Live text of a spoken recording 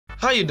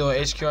How you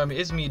doing, HQ Army?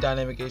 It's me,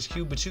 Dynamic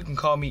HQ, but you can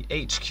call me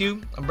HQ.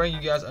 I'm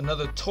bringing you guys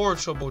another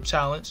torturable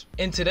challenge.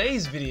 In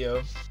today's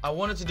video, I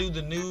wanted to do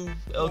the new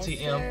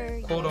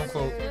LTM,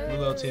 quote-unquote, new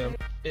LTM.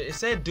 It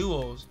said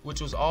duos, which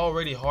was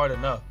already hard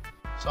enough.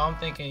 So I'm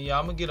thinking, yeah,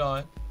 I'm gonna get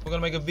on. We're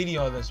gonna make a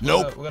video of this.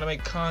 We're gonna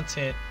make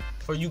content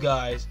for you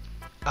guys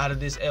out of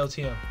this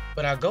LTM.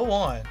 But I go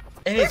on,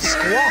 and it's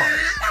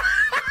squads.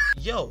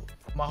 Yo,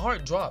 my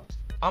heart dropped.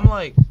 I'm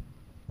like,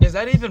 is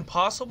that even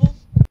possible?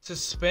 To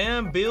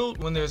spam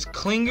build when there's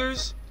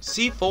clingers,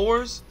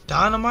 C4s,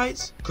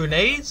 dynamites,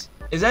 grenades?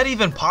 Is that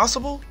even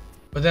possible?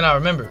 But then I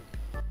remember,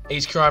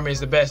 HQ Army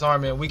is the best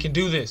army and we can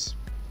do this.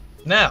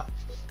 Now,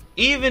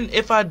 even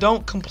if I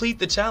don't complete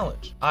the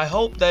challenge, I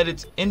hope that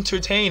it's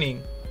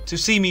entertaining to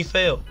see me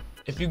fail.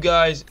 If you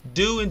guys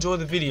do enjoy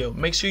the video,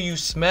 make sure you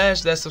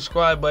smash that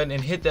subscribe button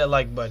and hit that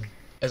like button.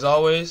 As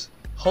always,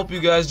 hope you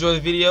guys enjoy the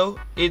video.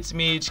 It's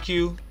me,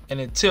 HQ, and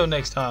until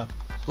next time,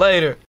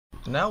 later.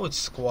 Now it's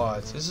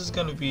squads. This is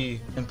gonna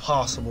be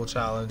impossible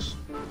challenge.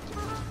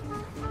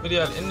 But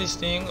yeah, in this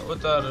thing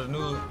without a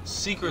new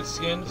secret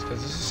skins,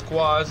 because this is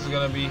squads, is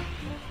gonna be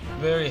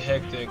very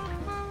hectic.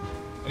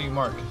 What do you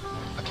mark?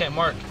 I can't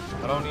mark.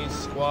 I don't need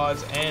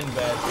squads and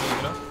bad things,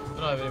 you know? We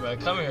don't have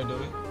anybody coming here, do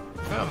we?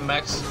 We have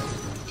max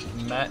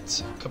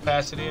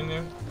capacity in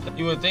there.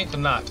 You would think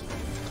not,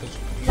 because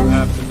you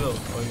have to build,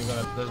 or you're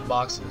gonna. There's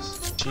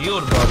boxes.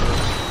 Shield brothers.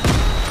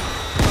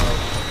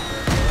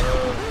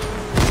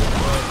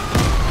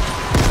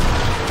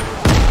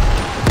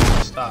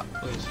 Stop,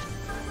 please.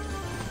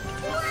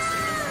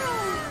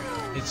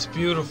 It's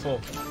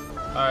beautiful.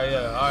 Alright,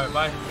 yeah. Alright,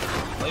 bye.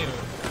 Later.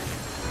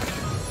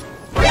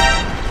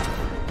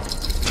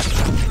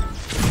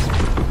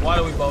 Why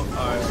do we both?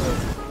 Alright,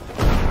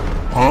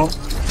 huh?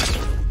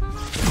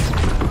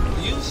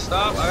 You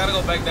stop. I gotta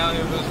go back down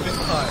here for this big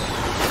fight.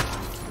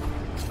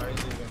 Alright,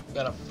 he's leaving.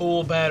 Got a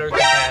full battery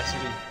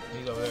capacity.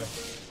 He's over there.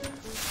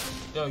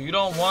 Yo, you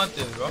don't want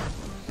this, bro.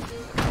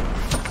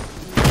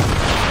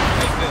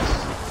 Take this.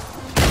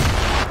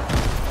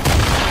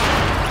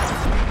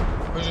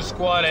 Where's your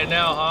squad at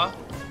now, huh?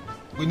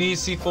 We need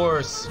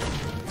C4s.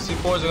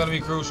 C4s are gonna be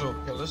crucial.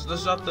 Okay, let's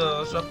drop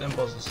the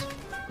impulses.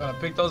 I'm gonna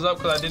pick those up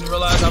because I didn't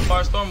realize how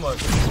far Storm was.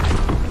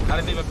 I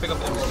didn't even pick up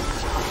the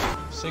impulses.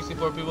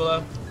 64 people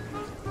left.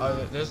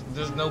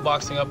 There's no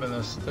boxing up in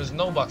this. There's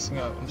no boxing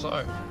up. I'm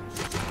sorry.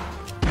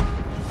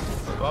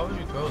 Why would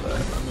you throw that?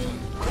 I mean,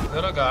 is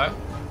that a guy?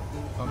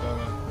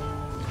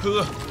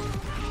 Okay.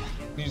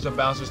 Use the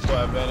bouncers to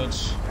our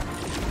advantage.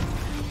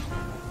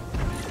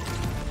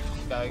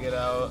 Gotta get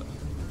out.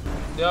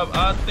 Yep,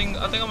 I think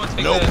I'm gonna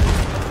take that.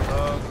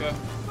 Okay.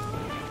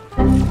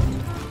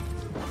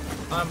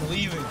 I'm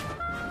leaving.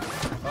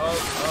 Oh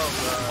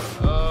god.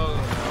 Oh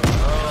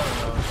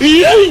no.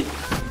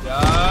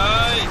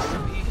 Guys,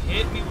 he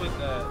hit me with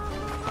that.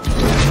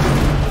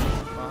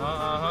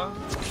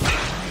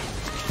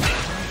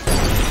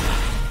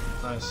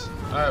 Nice.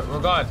 Alright,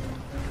 we're gone.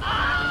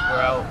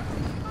 We're out.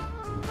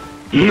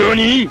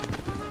 NANI?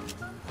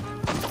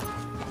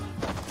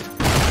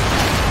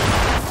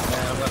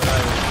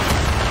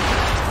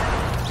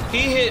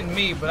 He hitting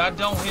me, but I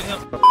don't hit him.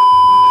 Oh,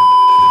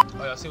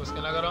 y'all see what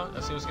skin I got on?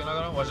 Y'all see what skin I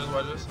got on? Watch this,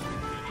 watch this.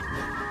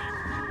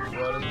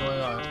 What is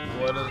going on?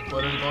 What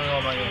is going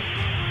on, my game?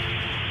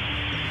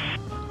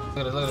 Look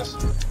at this, look at this.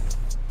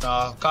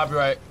 Nah,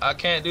 copyright. I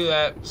can't do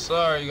that.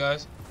 Sorry, you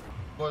guys.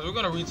 Boys, we're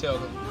gonna retail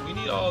them. We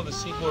need all the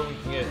C4 we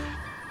can get.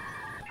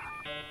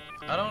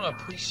 I don't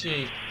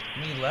appreciate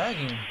me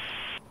lagging.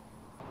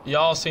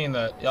 Y'all seen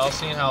that. Y'all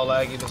seen how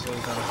laggy this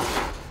is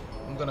now.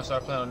 I'm gonna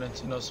start playing on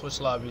it, you know, switch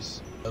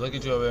lobbies. Look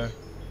at you over there.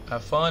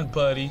 Have fun,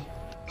 buddy.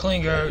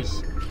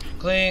 Clingers.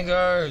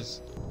 Clingers.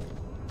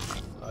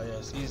 Oh,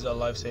 yes, these are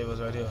lifesavers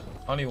right here.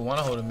 I don't even want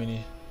to hold a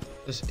mini.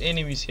 There's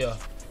enemies here.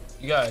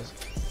 You guys,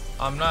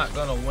 I'm not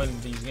gonna win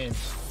these games.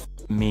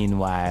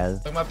 Meanwhile.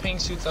 Like my ping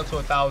shoots up to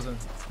 1,000.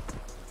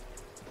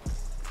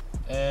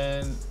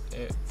 And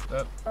I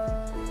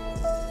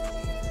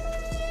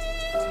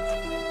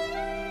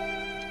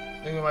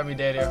think we might be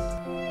dead here.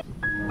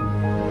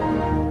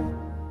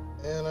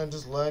 And I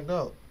just lagged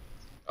out.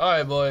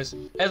 Alright boys,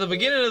 at the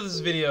beginning of this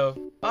video,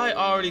 I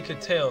already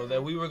could tell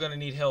that we were gonna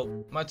need help.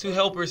 My two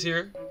helpers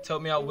here to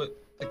help me out with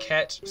the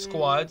catch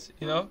squads,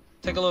 you know?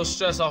 Take a little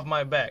stress off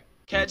my back.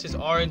 Catch is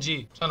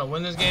RNG. Trying to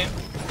win this game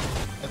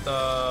at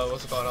the,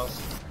 what's it called else?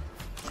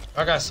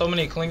 I got so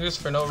many clingers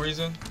for no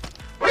reason.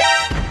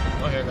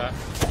 Oh, here, guy.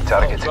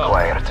 Target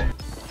acquired.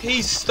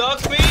 He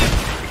stuck me?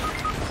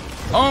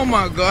 Oh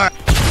my god.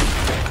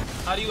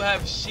 How do you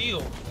have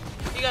shield?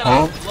 He got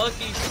a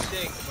lucky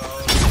stick, bro.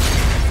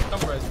 Come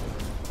press me.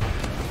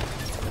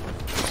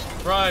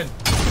 Run.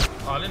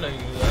 Oh, I didn't know you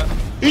could do that.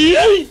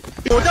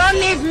 Don't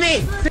leave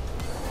me.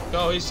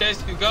 Go, he's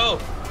chasing you. Go.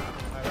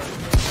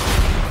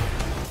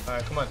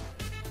 Alright, come on.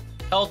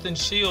 Health and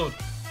shield.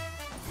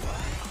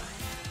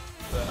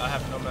 But I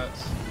have no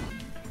mats.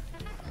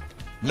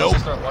 Nope.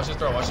 Watch this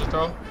throw. Watch this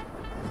throw.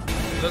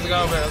 There's a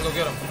guy over there. Let's go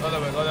get him. Go that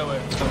way. Go that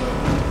way.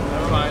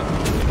 Never mind.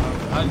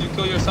 How did you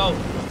kill yourself?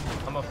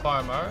 I'm a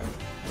farmer, alright?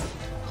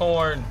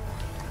 Corn.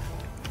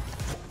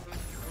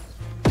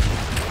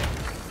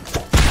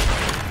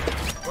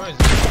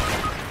 damage.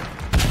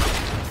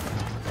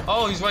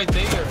 Oh, he's right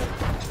there.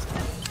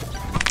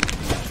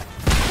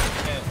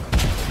 Man.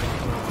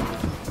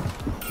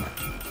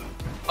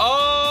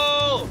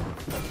 Oh!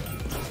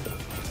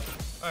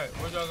 Alright,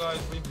 where's y'all guys'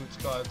 reboot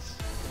squads?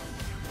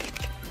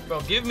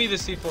 Bro, give me the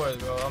C4s,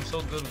 bro. I'm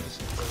so good with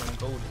the C4s. I'm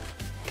golden.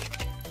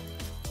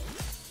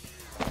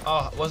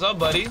 Oh, what's up,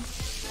 buddy?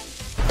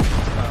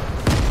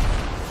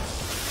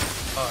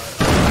 Alright.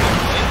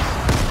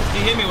 He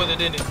hit me with it,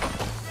 didn't he?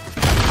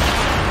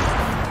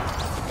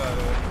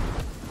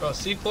 Bro,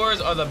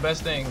 C4s are the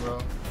best thing, bro.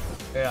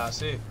 Yeah, I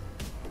see.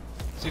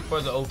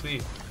 C4s are OP.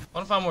 I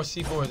want to find more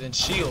C4s and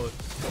shield.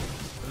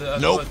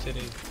 Nope.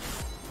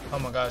 Oh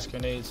my gosh,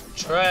 grenades.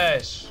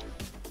 Trash.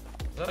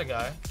 Is that a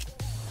guy?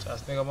 Should I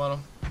sneak up on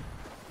him?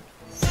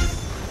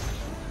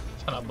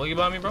 Trying to boogie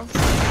by me, bro?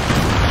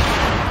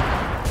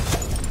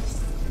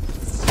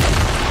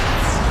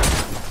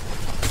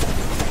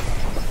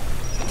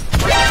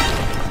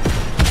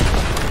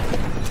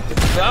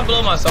 Did I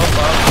blow myself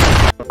up?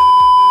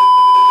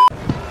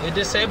 It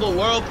disabled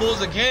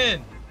whirlpools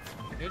again.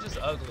 You're just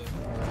ugly.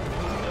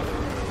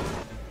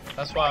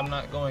 That's why I'm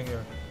not going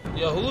here.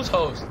 Yo, who's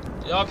host?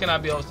 Y'all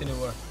cannot be host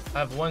anymore. I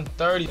have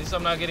 130. At least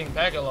I'm not getting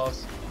packet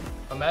loss.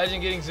 Imagine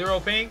getting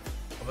 0 ping.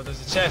 Oh, but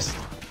there's a chest.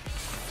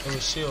 It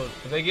was shield.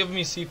 If they give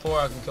me C4,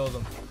 I can kill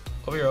them.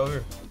 Over here, over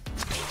here.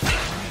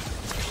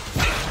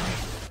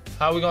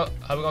 How we gonna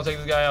take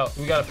this guy out?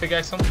 We gotta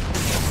pickaxe him.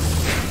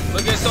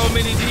 Look at so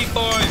many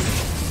decoys.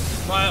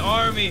 My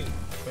army.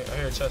 Wait, I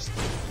hear a chest.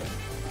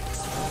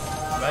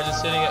 Imagine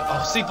sitting at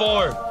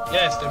C4.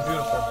 Yes, they're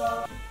beautiful.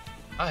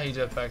 I hate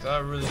jetpacks. I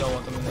really don't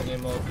want them in the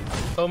game mode.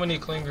 So many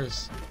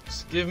clingers.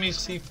 Just give me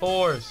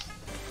C4s.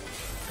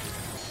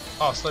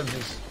 Oh, slurp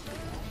juice.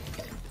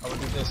 I will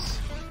do this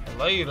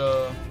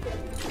later.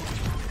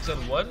 He said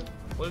what?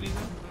 What did he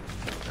say?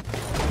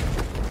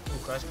 Ooh,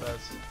 crash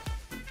pads.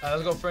 Alright,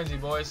 let's go frenzy,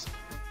 boys.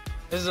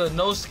 This is a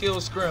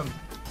no-skill scrim.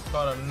 It's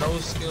called a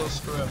no-skill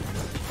scrim.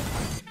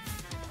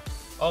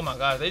 Oh my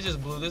god, they just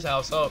blew this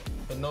house up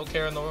with no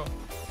care in the world.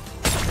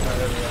 Alright,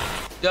 there we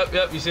go.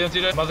 Yep, you see him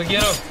through there? About to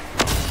get him.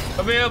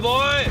 Come here,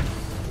 boy!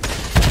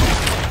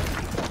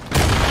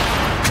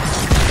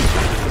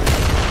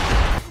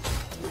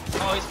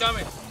 Oh, he's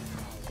coming.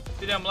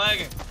 See them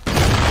lagging.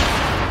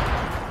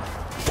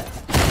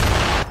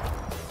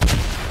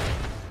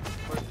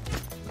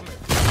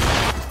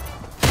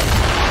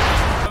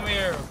 Come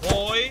here,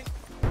 boy.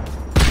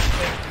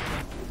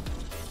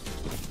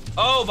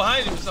 Oh,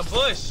 behind you, it's a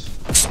bush.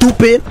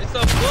 Stupid. It's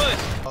a bush.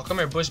 Oh, come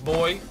here, bush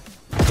boy.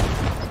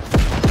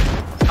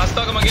 I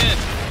stuck him again.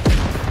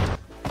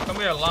 Come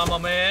here, llama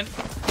man.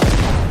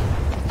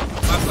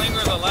 My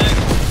clingers are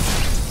lagging.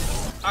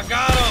 I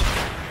got him.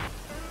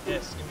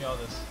 Yes, give me all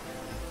this.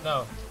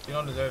 No, you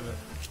don't deserve it.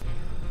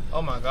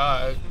 Oh my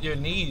god, your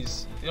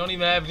knees. You don't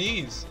even have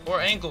knees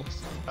or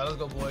ankles. Alright, let's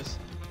go, boys.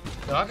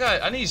 Yo,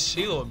 I need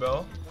shield,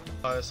 bro.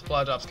 Oh, the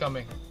supply drop's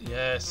coming.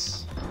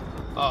 Yes.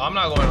 Oh, I'm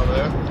not going over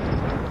there.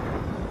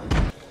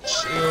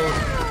 Shield.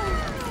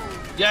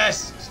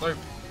 Yes! Slurp.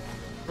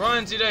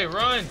 Run, today,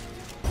 run!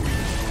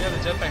 Yeah, the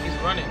jetpack, he's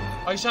running.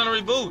 Oh, he's trying to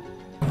reboot.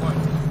 Come on.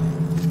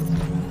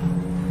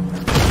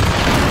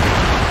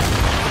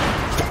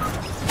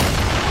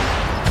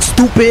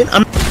 Stupid.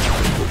 I'm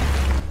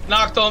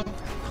Knocked him.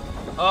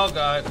 Oh,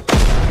 God.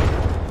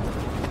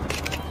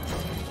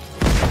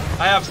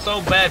 I have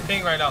so bad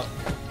ping right now.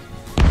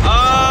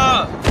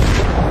 Ah!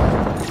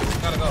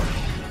 Gotta go.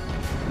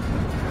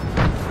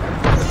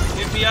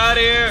 Get me out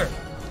of here.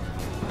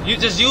 You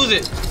just use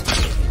it.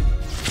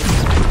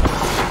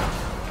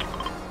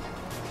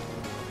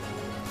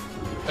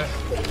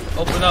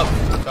 Open up.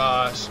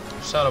 Gosh.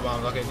 Shuttle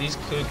bombs. Okay, these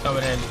could come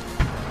in handy.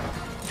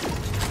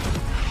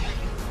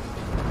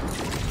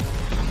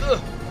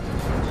 Ugh.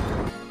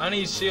 I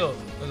need shield.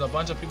 There's a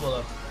bunch of people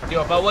left.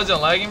 Yo, if I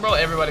wasn't lagging, bro,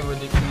 everybody would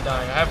be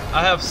dying.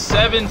 I have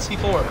 7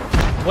 C4.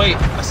 Wait,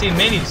 I see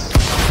minis.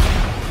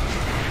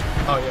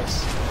 Oh,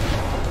 yes.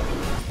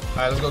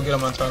 Alright, let's go get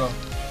them on turn on.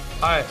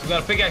 Alright, we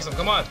gotta pickaxe them.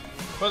 Come on.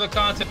 For the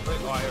content.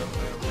 Oh, I hear him.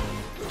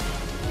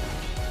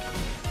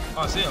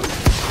 Oh, I see him.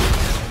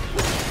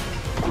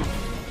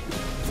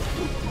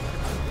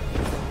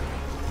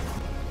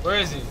 Where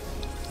is he?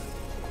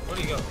 Where'd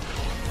he go?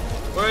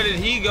 Where did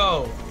he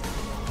go?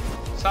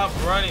 Stop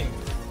running.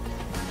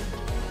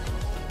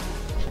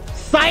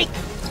 psych.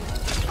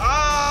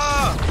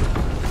 Ah!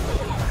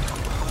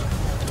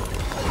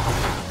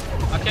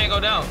 I can't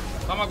go down.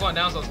 Why am I going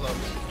down so slow?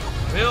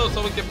 Build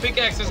so we can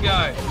pickaxe this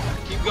guy.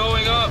 Keep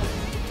going up.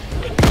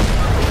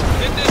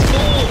 Get this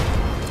fool.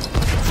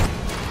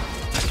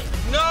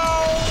 No!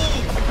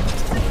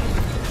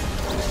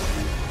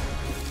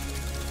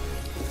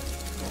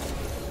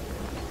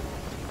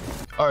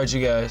 Alright,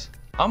 you guys.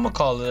 I'm gonna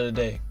call it a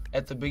day.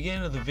 At the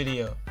beginning of the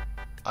video,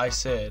 I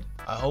said,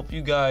 I hope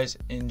you guys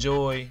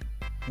enjoy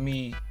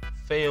me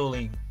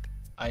failing.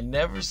 I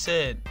never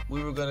said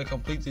we were gonna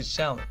complete this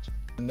challenge.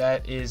 And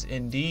that is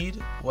indeed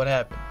what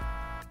happened.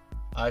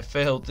 I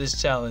failed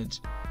this challenge.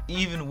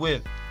 Even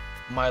with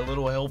my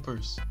little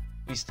helpers,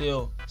 we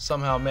still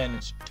somehow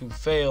managed to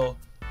fail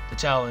the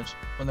challenge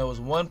when there was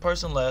one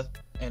person left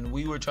and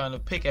we were trying to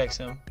pickaxe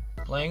him,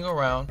 playing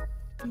around,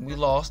 and we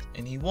lost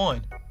and he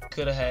won.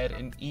 Could have had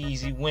an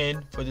easy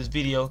win for this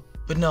video,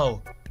 but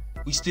no,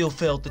 we still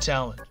failed the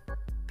challenge.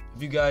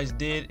 If you guys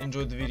did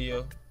enjoy the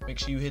video, make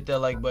sure you hit that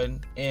like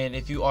button, and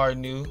if you are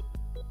new,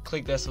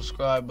 click that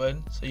subscribe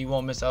button so you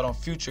won't miss out on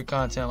future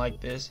content like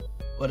this.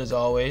 But as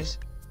always,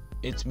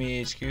 it's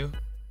me, HQ,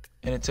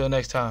 and until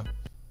next time,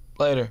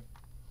 later.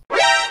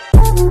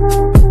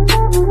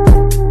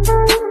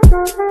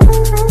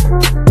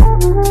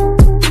 Thank you.